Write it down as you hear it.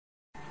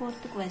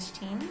Fourth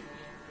question.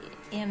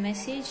 A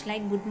message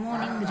like good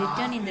morning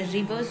written in the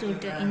reverse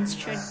would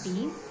instead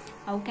be.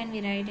 How can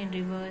we write in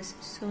reverse?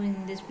 So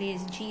in this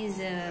place G is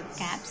a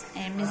caps,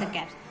 M is a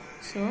caps.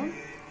 So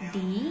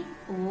D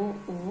O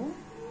O.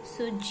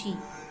 So G.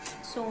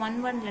 So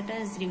one word letter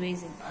is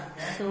revising.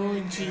 So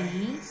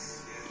G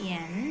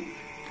N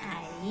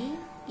I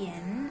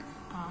N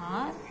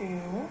R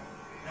O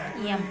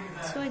M.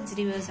 So it's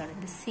reverse order.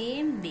 The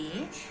same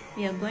way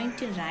we are going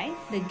to write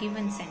the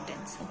given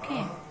sentence.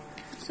 Okay.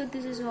 So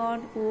this is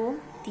what O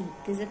T.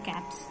 This is a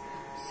caps.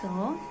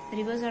 So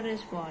reverse order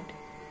is what?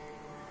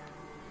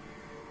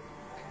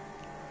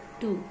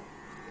 2.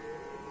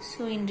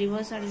 So in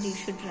reverse order you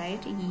should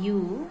write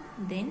U,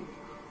 then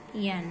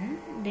N,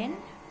 then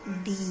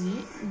D,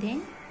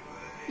 then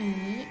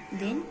E,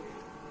 then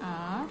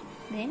R,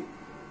 then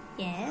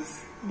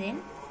S,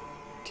 then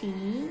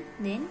T,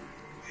 then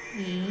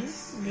A,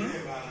 then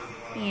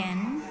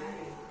N,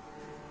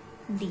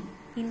 D.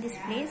 In this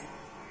place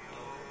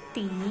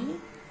T,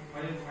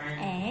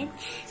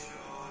 H,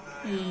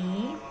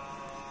 A,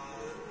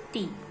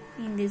 T.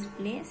 In this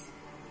place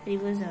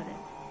reverse order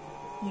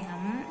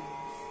M,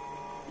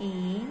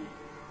 A,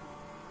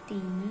 T,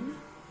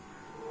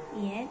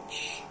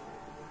 H,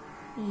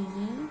 E,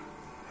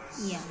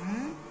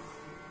 M,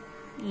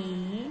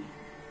 A,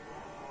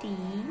 T,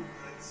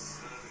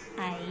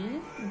 I,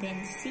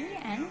 then C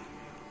and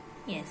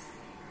S.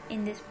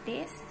 In this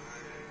place,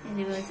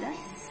 reverse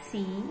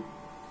C,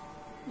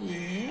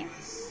 A,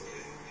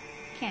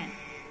 can.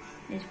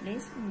 This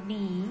place B,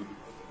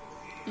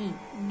 E,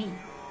 B.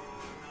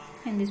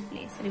 In this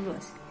place,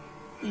 reverse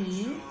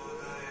E,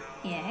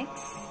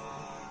 X,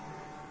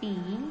 P,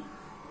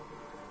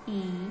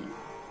 E,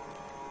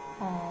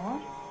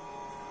 R,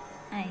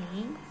 I,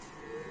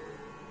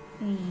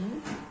 E,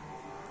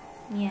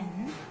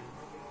 N,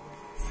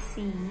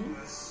 C,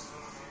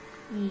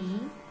 E,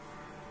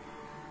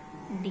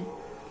 D.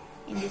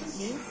 In this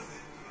place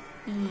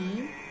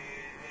E,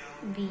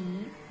 V,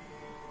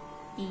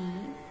 E,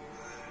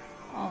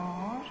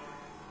 R,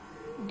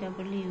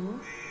 W,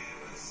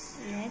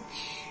 H,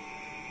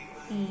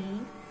 E,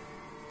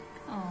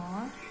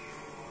 R,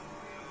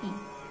 E.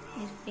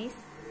 This place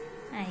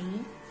I,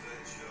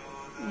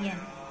 N.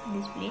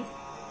 This place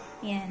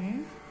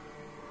N,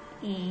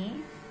 A,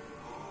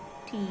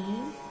 T,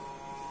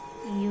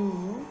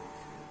 U,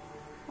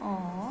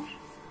 R,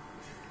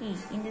 E.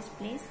 In this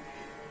place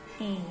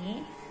A,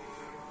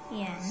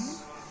 N,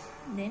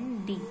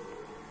 then D.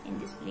 In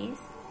this place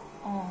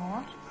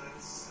R,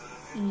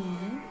 E,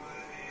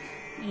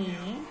 A,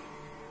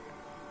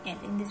 L.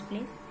 In this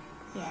place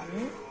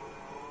L,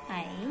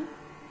 I,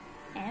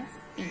 F,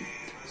 E.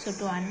 So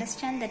to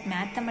understand that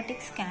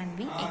mathematics can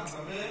be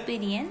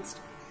experienced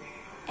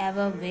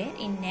everywhere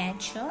in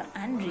nature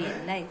and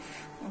real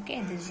life.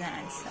 Okay, this is the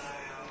answer.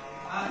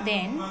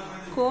 Then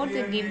quote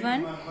the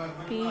given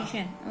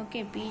pigeon.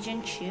 Okay,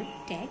 pigeon chip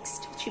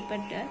text, chipper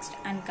text,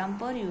 and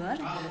compare your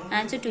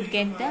answer to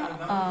get the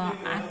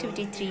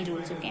activity 3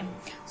 rules. Okay,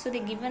 so the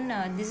given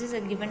this is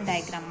a given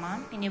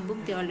diagram. In your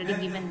book they already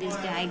given this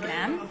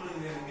diagram.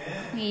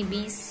 A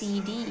B C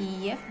D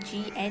E F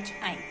G H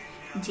I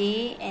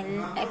J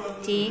L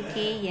F J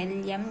K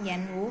L M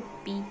N O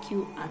P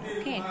Q R.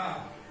 Okay.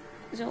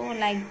 So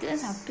like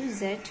this up to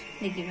Z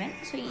they given.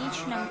 So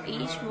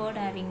each word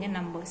having a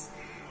numbers.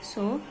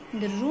 So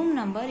the room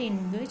number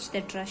in which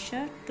the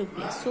treasure took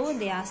place. So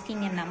they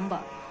asking a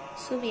number.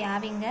 So we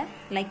having a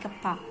like a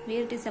pa.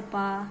 Where it is a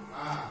pa?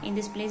 In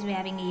this place we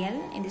having a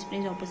L. In this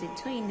place opposite.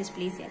 So in this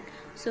place L.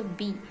 So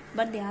B.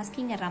 But they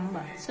asking a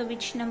number. So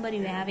which number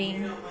you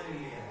having?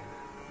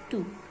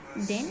 2.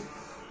 Then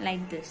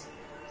like this.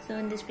 So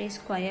in this place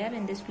square.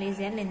 In this place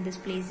L. In this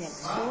place L.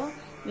 So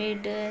where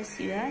it is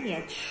your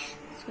H.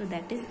 So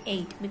that is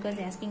 8 because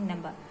they are asking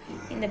number.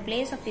 In the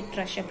place of the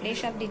treasure.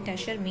 Place of the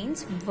treasure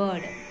means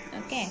word.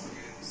 Okay.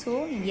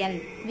 So L.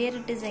 Where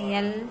it is a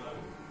L?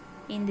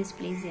 In this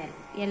place L.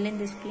 L in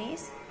this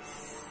place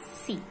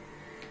C.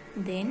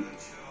 Then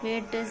where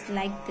it is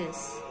like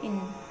this.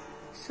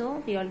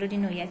 So we already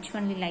know H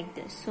only like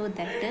this. So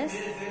that is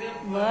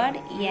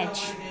word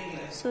H.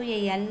 So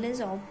a L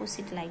is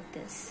opposite like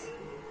this.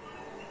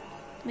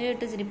 Where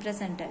it is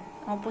represented.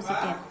 Opposite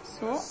L.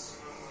 So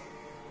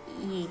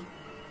A.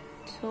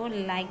 So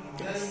like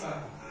this.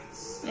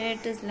 Where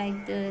it is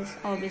like this,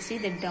 obviously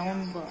the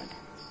downward.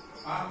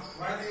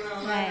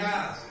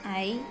 Right.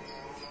 I.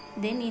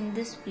 Then in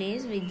this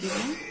place we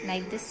giving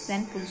like this,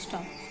 then full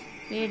stop.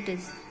 Where it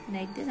is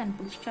like this and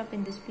full stop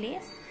in this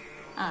place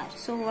R.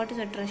 So what is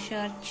a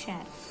treasure?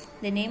 Chair.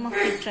 The name of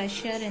the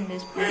treasure in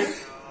this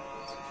place.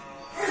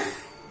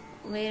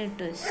 Where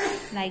it is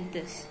like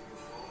this.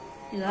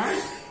 Your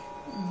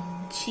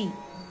G.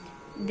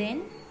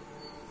 Then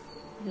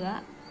your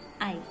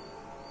I.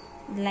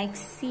 Like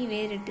C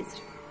where it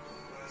is.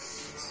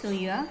 So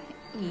your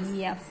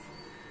F.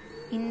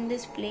 In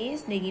this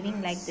place they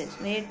giving like this.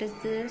 Where it is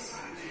this?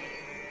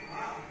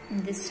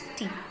 This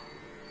T.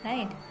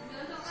 Right?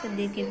 So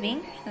they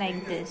giving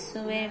like this.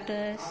 So where it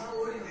is?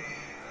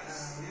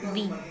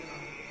 V.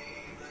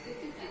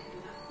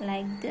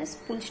 like this,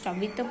 full stop.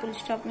 With the full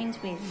stop means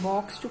where?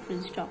 Box to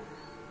full stop.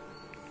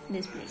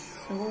 This place.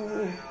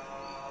 So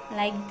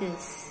like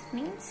this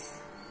means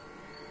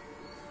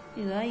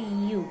your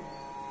U.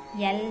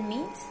 L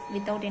means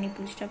without any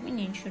full stop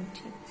means ancient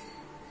shape.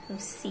 So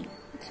C.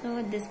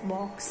 So this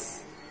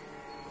box.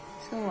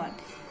 So what?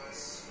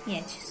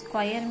 H.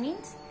 Square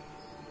means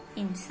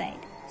inside.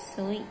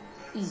 So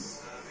E.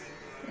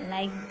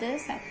 Like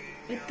this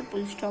with the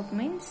full stop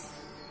means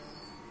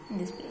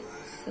this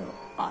place. So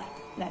R.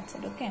 That's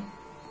it. Okay.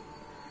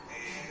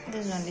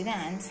 This is only the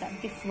answer.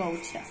 Gift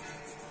voucher.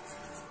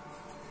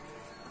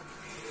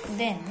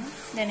 Then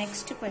the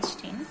next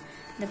question.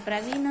 The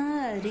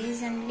Praveena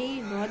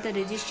recently got the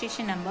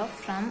registration number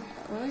from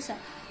us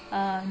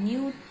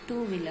new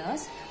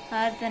two-wheelers.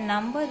 The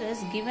number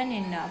is given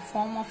in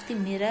form of the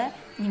mirror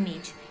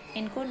image.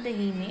 Encode the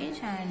image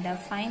and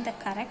find the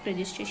correct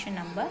registration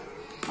number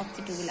of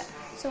the two-wheeler.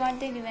 So what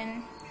they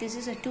given? This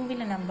is a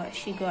two-wheeler number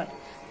she got,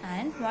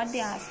 and what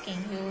they asking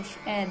you?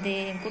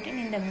 They put it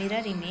in the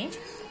mirror image.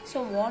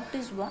 So what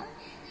is what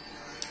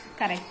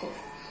correct code?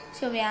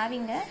 So we are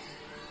having a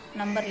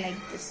number like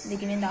this. They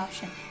given the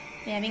option.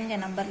 We are having a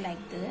number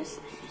like this.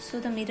 So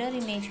the mirror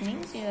image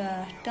means you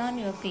turn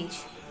your page.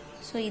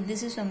 So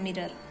this is a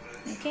mirror.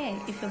 Okay.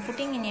 If you're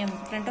putting in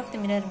front of the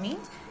mirror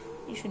means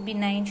it should be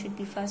 9, should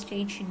be first,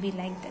 8 should be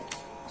like that.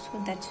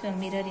 So that's your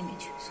mirror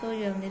image. So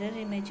your mirror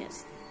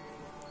images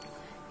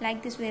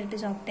like this where it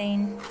is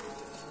obtained.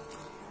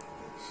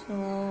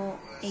 So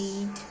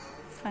 8,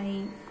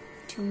 5,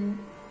 2.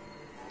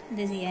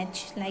 This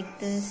H like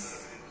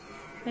this.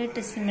 It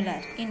is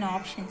similar in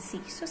option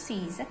C. So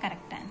C is the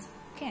correct answer.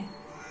 Okay.